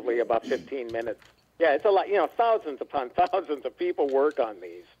probably about 15 minutes. Yeah, it's a lot. Thousands upon thousands of people work on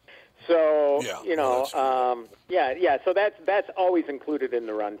these. So, so that's always included in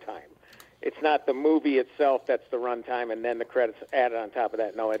the runtime. It's not the movie itself that's the runtime and then the credits added on top of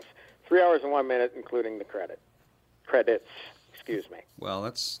that. No, it's 3 hours and 1 minute, including the credits. Excuse me. Well,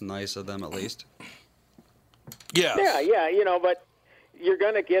 that's nice of them at least. Yes. Yeah, but you're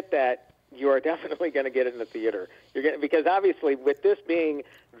going to get that. You are definitely going to get it in the theater. Because obviously, with this being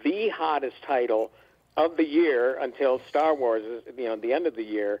the hottest title of the year until Star Wars is, the end of the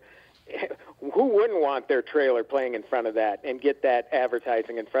year, who wouldn't want their trailer playing in front of that and get that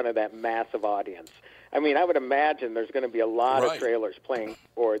advertising in front of that massive audience? I mean, I would imagine there's going to be a lot of trailers playing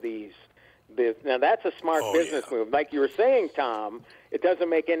for these. Now, that's a smart business move. Like you were saying, Tom, it doesn't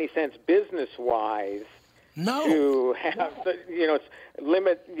make any sense business-wise to have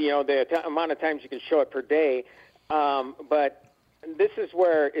limit the amount of times you can show it per day. But this is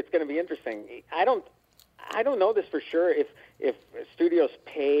where it's going to be interesting. I don't know this for sure if studios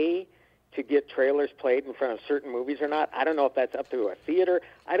pay to get trailers played in front of certain movies or not. I don't know if that's up to a theater.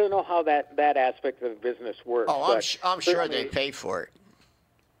 I don't know how that aspect of the business works. Oh, I'm sure they pay for it.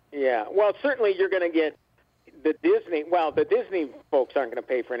 Yeah. Well, certainly you're going to get the Disney folks aren't going to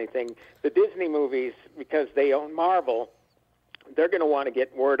pay for anything. The Disney movies, because they own Marvel, they're going to want to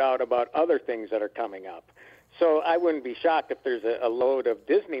get word out about other things that are coming up. So I wouldn't be shocked if there's a load of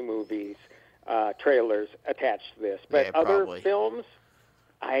Disney movies trailers attached to this. But other films,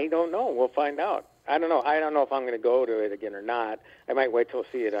 I don't know. We'll find out. I don't know. I don't know if I'm going to go to it again or not. I might wait till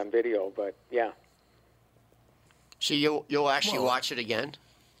I see it on video, but yeah. So you'll actually watch it again?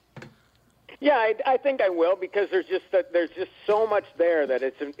 Yeah, I think I will, because there's just so much there that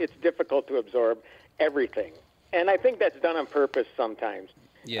it's difficult to absorb everything, and I think that's done on purpose sometimes.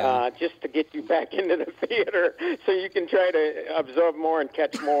 Yeah. Just to get you back into the theater so you can try to absorb more and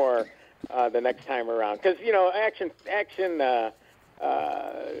catch more the next time around. Because action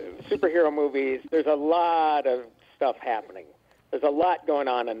superhero movies, there's a lot of stuff happening. There's a lot going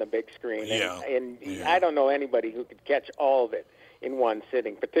on the big screen, and I don't know anybody who could catch all of it in one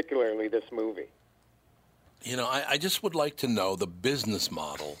sitting, particularly this movie. I just would like to know the business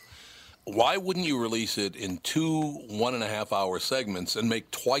model. Why wouldn't you release it in 2 1.5-hour segments and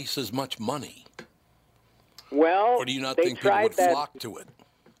make twice as much money? Well, or do you not think people would flock to it?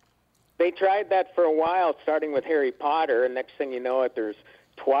 They tried that for a while, starting with Harry Potter, and next thing you know there's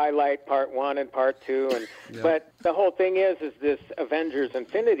Twilight Part 1 and Part 2. But the whole thing is this Avengers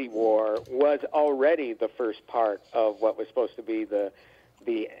Infinity War was already the first part of what was supposed to be the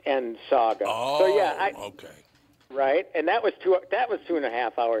end saga. Oh, so okay. Right, and that was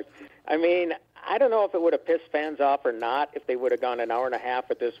 2.5 hours. I mean, I don't know if it would have pissed fans off or not if they would have gone an hour and a half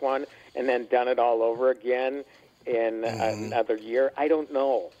with this one and then done it all over again in another year. I don't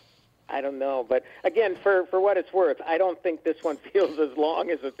know. But again, for what it's worth, I don't think this one feels as long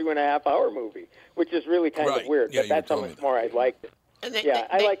as a 2.5-hour movie, which is really kind of weird. Yeah, but that's how much more I liked it.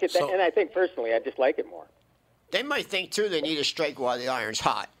 I like it, and I think personally, I just like it more. They might think too they need to strike while the iron's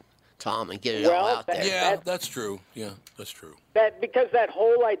hot, Tom, and get it all out there. That's true. Yeah, that's true. Because that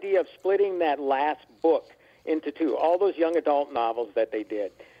whole idea of splitting that last book into two, all those young adult novels that they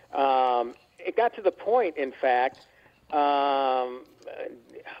did, it got to the point, in fact.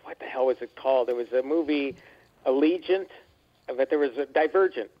 What the hell was it called? It was a movie, Allegiant, but there was a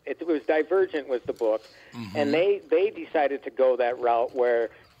Divergent. It was Divergent was the book, and they decided to go that route where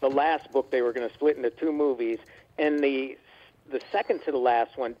the last book they were going to split into two movies, and the second to the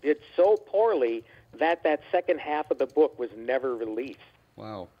last one did so poorly that second half of the book was never released.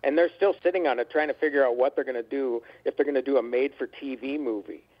 Wow. And they're still sitting on it trying to figure out what they're going to do, if they're going to do a made-for-TV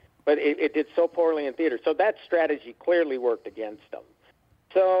movie. But it did so poorly in theaters. So that strategy clearly worked against them.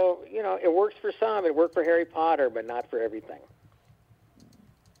 So, it works for some. It worked for Harry Potter, but not for everything.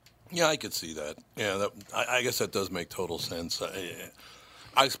 Yeah, I could see that. Yeah, I guess that does make total sense.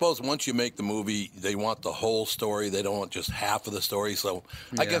 I suppose once you make the movie, they want the whole story. They don't want just half of the story. So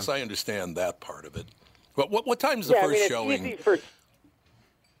I guess I understand that part of it. But what time is the first showing?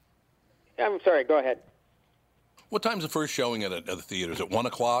 I'm sorry, go ahead. What time's the first showing at a theater? Is it 1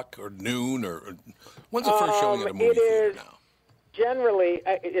 o'clock or noon? Or when's the first showing at a movie theater now? Generally,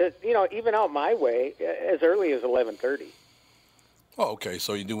 even out my way, as early as 11:30. Oh, okay.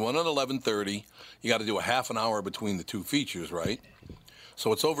 So you do one at 11:30. You got to do a half an hour between the two features, right?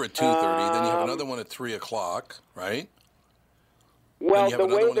 So it's over at 2:30. Then you have another one at 3 o'clock, right? Well, the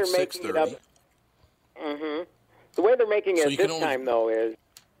way they're making it up. The way they're making it this time, though, is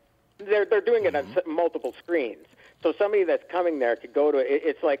they're doing it on multiple screens. So somebody that's coming there could go to it.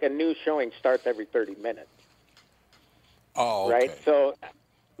 It's like a new showing starts every 30 minutes. Oh, okay. Right. So,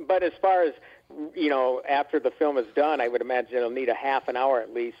 but as far as after the film is done, I would imagine it'll need a half an hour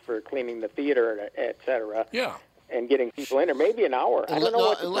at least for cleaning the theater, et cetera. Yeah. And getting people in there, maybe an hour. I don't know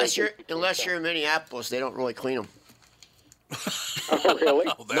what. Unless you're in Minneapolis, they don't really clean them. Oh, really?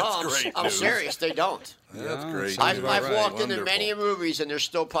 Oh, that's great I'm news. serious. They don't. That's great. I've right. walked into Wonderful. many movies and there's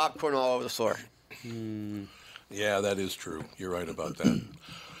still popcorn all over the floor. Yeah, that is true. You're right about that.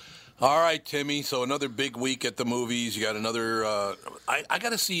 All right, Timmy. So another big week at the movies. You got another. I got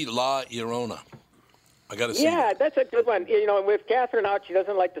to see La Llorona. I got to see. Yeah, that's a good one. With Catherine out, she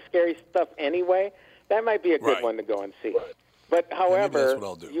doesn't like the scary stuff anyway. That might be a good Right. one to go and see. But however, that's what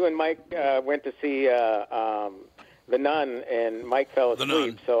I'll do. you and Mike went to see The Nun, and Mike fell The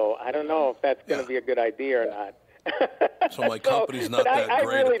asleep. Nun. So I don't know if that's going to Yeah. be a good idea or not. So my company's not but that I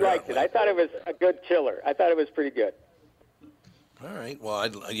great, really liked it. apparently. I thought it was a good chiller. I thought it was pretty good. All right. Well, I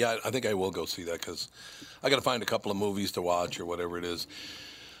think I will go see that because I got to find a couple of movies to watch or whatever it is.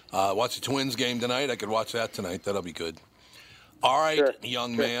 Watch the Twins game tonight. I could watch that tonight. That'll be good. All right, Sure.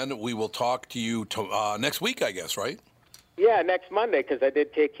 young man. We will talk to you next week, I guess, right? Yeah, next Monday, because I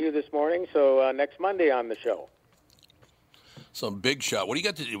did KQ this morning. So next Monday on the show. Some big shot. What do you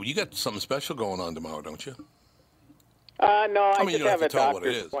got to do? You got something special going on tomorrow, don't you? No, I mean, you just don't have have a to tell what it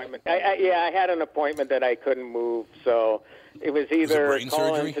doctor's is. appointment. I had an appointment that I couldn't move, so it was either brain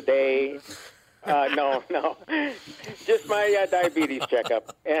call surgery? in today. No, just my diabetes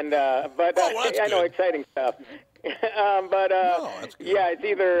checkup, and but well, that's I know good. exciting stuff. that's good. Yeah, it's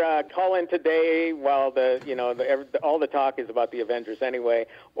either call in today while all the talk is about the Avengers anyway,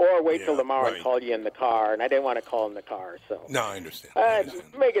 or wait till Yeah, tomorrow right. and call you in the car. And I didn't want to call in the car, so No, I understand. I understand.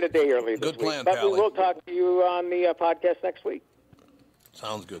 make it a day early this Good week. plan, But we Pally. will talk to you on the podcast next week.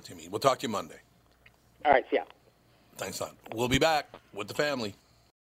 Sounds good to me. We'll talk to you Monday. All right, see ya. Thanks, son. We'll be back with the family.